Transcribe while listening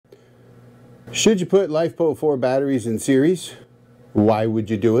Should you put LiFePO4 batteries in series? Why would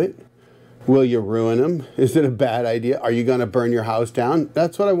you do it? Will you ruin them? Is it a bad idea? Are you going to burn your house down?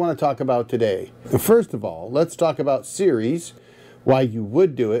 That's what I want to talk about today. First of all, let's talk about series, why you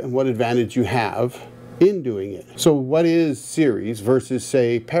would do it, and what advantage you have in doing it. So what is series versus,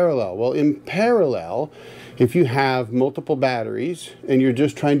 say, parallel? Well, in parallel, if you have multiple batteries and you're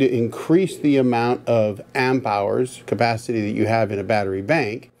just trying to increase the amount of amp hours capacity that you have in a battery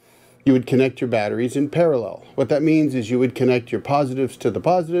bank, you would connect your batteries in parallel. What that means is you would connect your positives to the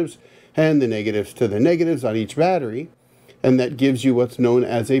positives and the negatives to the negatives on each battery, and that gives you what's known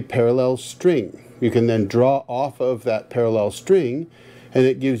as a parallel string. You can then draw off of that parallel string, and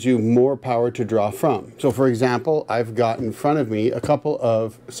it gives you more power to draw from. So for example, I've got in front of me a couple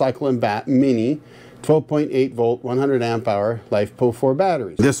of CYCLENBATT Mini 12.8 volt 100 amp hour LiFePO4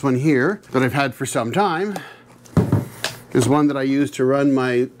 batteries. This one here that I've had for some time is one that I use to run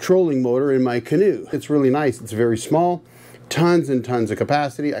my trolling motor in my canoe. It's really nice. It's very small, tons and tons of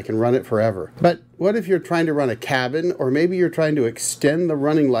capacity. I can run it forever. But what if you're trying to run a cabin, or maybe you're trying to extend the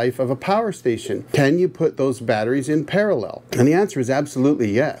running life of a power station? Can you put those batteries in parallel? And the answer is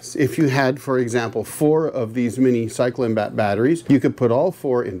absolutely yes. If you had, for example, 4 of these mini CYCLENBATT batteries, you could put all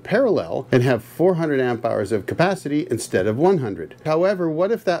 4 in parallel and have 400 amp hours of capacity instead of 100. However,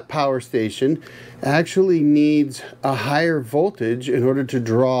 what if that power station actually needs a higher voltage in order to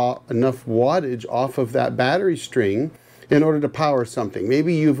draw enough wattage off of that battery string in order to power something?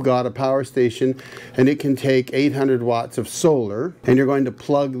 Maybe you've got a power station and it can take 800 watts of solar, and you're going to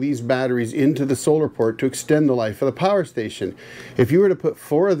plug these batteries into the solar port to extend the life of the power station. If you were to put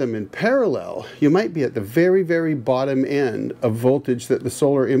 4 of them in parallel, you might be at the very, very bottom end of voltage that the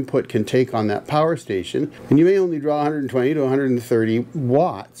solar input can take on that power station, and you may only draw 120 to 130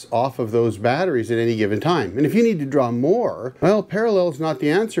 watts off of those batteries at any given time. And if you need to draw more, well, parallel is not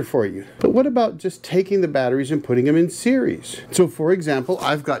the answer for you. But what about just taking the batteries and putting them in series? So for example,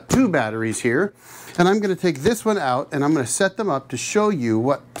 I've got 2 batteries here, and I'm going to take this one out and I'm going to set them up to show you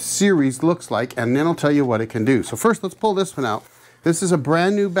what series looks like, and then I'll tell you what it can do. So first, let's pull this one out. This is a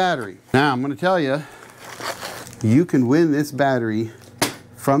brand new battery. Now I'm going to tell you, you can win this battery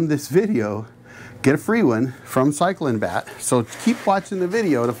from this video. Get a free one from CYCLENBATT. So keep watching the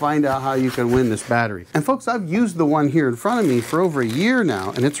video to find out how you can win this battery. And folks, I've used the one here in front of me for over a year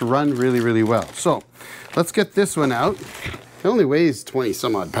now, and it's run really, really well. So let's get this one out. It only weighs 20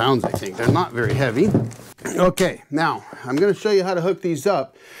 some odd pounds, I think. They're not very heavy. Okay, now I'm going to show you how to hook these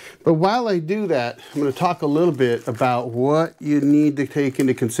up. But while I do that, I'm going to talk a little bit about what you need to take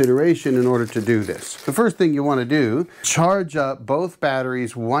into consideration in order to do this. The first thing you want to do, charge up both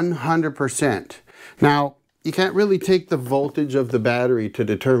batteries 100%. Now, you can't really take the voltage of the battery to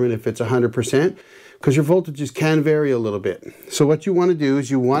determine if it's 100%, because your voltages can vary a little bit. So what you want to do is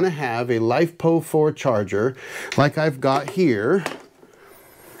you want to have a LiFePO4 charger like I've got here,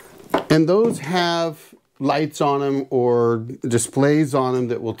 and those have lights on them or displays on them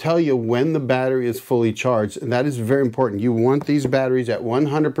that will tell you when the battery is fully charged, and that is very important. You want these batteries at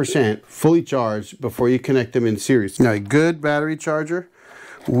 100% fully charged before you connect them in series. Now, a good battery charger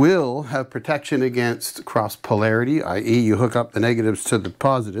will have protection against cross polarity, i.e. you hook up the negatives to the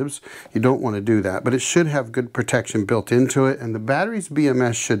positives. You don't want to do that, but it should have good protection built into it, and the battery's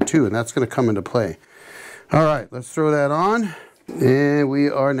BMS should too, and that's going to come into play. All right, let's throw that on, and we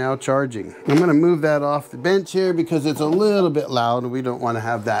are now charging. I'm going to move that off the bench here because it's a little bit loud and we don't want to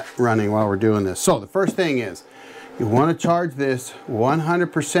have that running while we're doing this. So the first thing is you want to charge this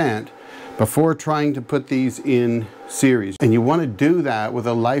 100% before trying to put these in series. And you want to do that with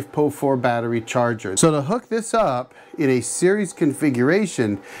a LiFePO4 battery charger. So to hook this up in a series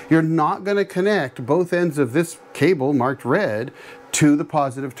configuration, you're not going to connect both ends of this cable marked red to the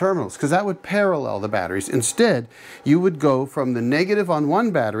positive terminals, because that would parallel the batteries. Instead, you would go from the negative on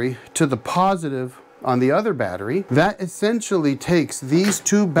one battery to the positive on the other battery. That essentially takes these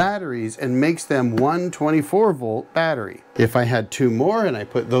 2 batteries and makes them one 24-volt battery. If I had 2 more and I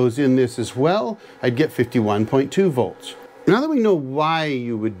put those in this as well, I'd get 51.2 volts. Now that we know why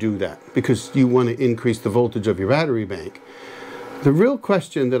you would do that, because you want to increase the voltage of your battery bank, the real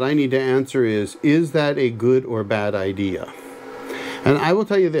question that I need to answer is that a good or bad idea? And I will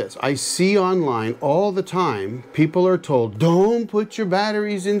tell you this, I see online all the time, people are told, don't put your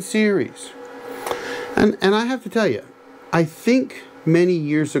batteries in series. And I have to tell you, I think many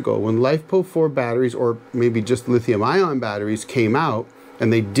years ago when LiFePO4 batteries, or maybe just lithium-ion batteries, came out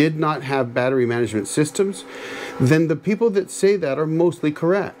and they did not have battery management systems, then the people that say that are mostly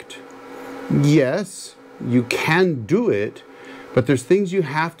correct. Yes, you can do it, But there's things you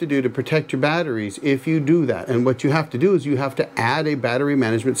have to do to protect your batteries if you do that. And what you have to do is you have to add a battery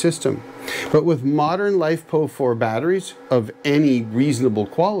management system. But with modern LiFePO4 batteries of any reasonable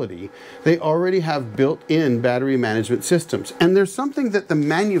quality, they already have built-in battery management systems. And there's something that the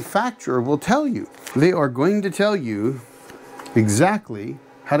manufacturer will tell you. They are going to tell you exactly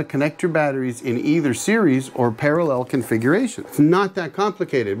how to connect your batteries in either series or parallel configuration. It's not that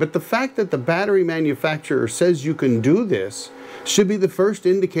complicated, but the fact that the battery manufacturer says you can do this should be the first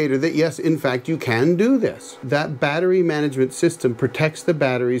indicator that yes, in fact, you can do this. That battery management system protects the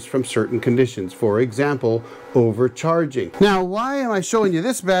batteries from certain conditions. For example, overcharging. Now, why am I showing you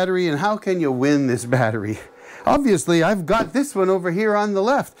this battery and how can you win this battery? Obviously, I've got this one over here on the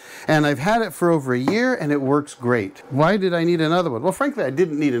left, and I've had it for over a year, and it works great. Why did I need another one? Well, frankly, I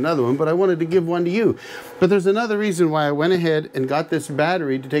didn't need another one, but I wanted to give one to you. But there's another reason why I went ahead and got this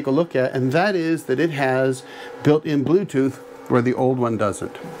battery to take a look at, and that is that it has built-in Bluetooth where the old one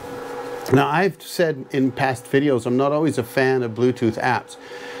doesn't. Now, I've said in past videos, I'm not always a fan of Bluetooth apps.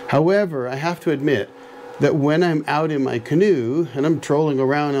 However, I have to admit that when I'm out in my canoe and I'm trolling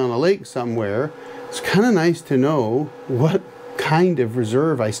around on a lake somewhere, it's kind of nice to know what kind of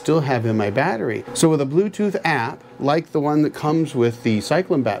reserve I still have in my battery. So with a Bluetooth app, like the one that comes with the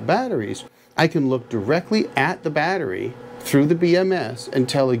CYCLENBATT batteries, I can look directly at the battery through the BMS and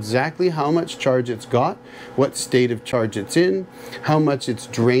tell exactly how much charge it's got, what state of charge it's in, how much it's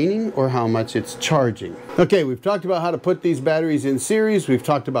draining, or how much it's charging. Okay, we've talked about how to put these batteries in series. We've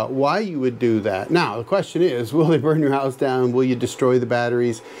talked about why you would do that. Now, the question is, will they burn your house down? Will you destroy the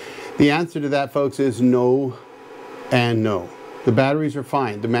batteries? The answer to that, folks, is no and no. The batteries are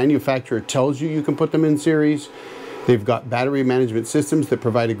fine. The manufacturer tells you you can put them in series. They've got battery management systems that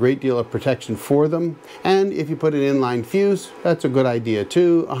provide a great deal of protection for them. And if you put an inline fuse, that's a good idea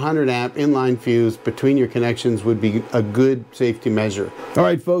too. 100 amp inline fuse between your connections would be a good safety measure. All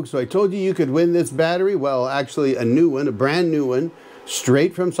right, folks, so I told you could win this battery. Well, actually a new one, a brand new one,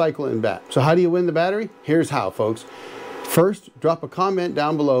 straight from CYCLENBATT. So how do you win the battery? Here's how, folks. First, drop a comment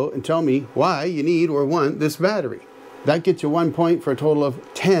down below and tell me why you need or want this battery. That gets you 1 point for a total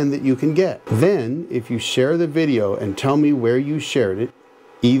of 10 that you can get. Then, if you share the video and tell me where you shared it,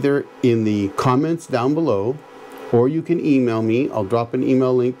 either in the comments down below, or you can email me, I'll drop an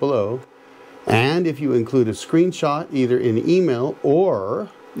email link below. And if you include a screenshot, either in the email, or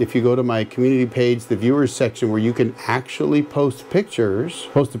if you go to my community page, the viewers section, where you can actually post pictures,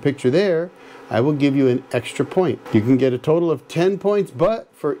 post a picture there, I will give you an extra point. You can get a total of 10 points,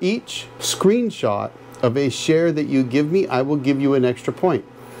 but for each screenshot of a share that you give me, I will give you an extra point.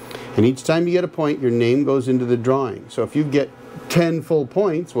 And each time you get a point, your name goes into the drawing. So if you get 10 full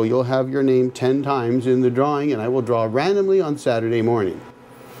points, well, you'll have your name 10 times in the drawing, and I will draw randomly on Saturday morning.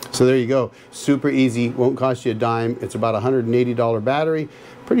 So there you go. Super easy, won't cost you a dime. It's about a $180 battery.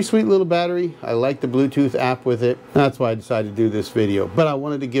 Pretty sweet little battery. I like the Bluetooth app with it. That's why I decided to do this video, but I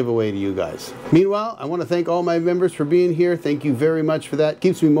wanted to give away to you guys. Meanwhile, I want to thank all my members for being here. Thank you very much for that.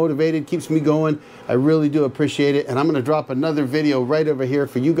 Keeps me motivated, keeps me going. I really do appreciate it. And I'm going to drop another video right over here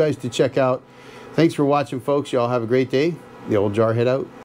for you guys to check out. Thanks for watching, folks. Y'all have a great day. The old Jarhead out.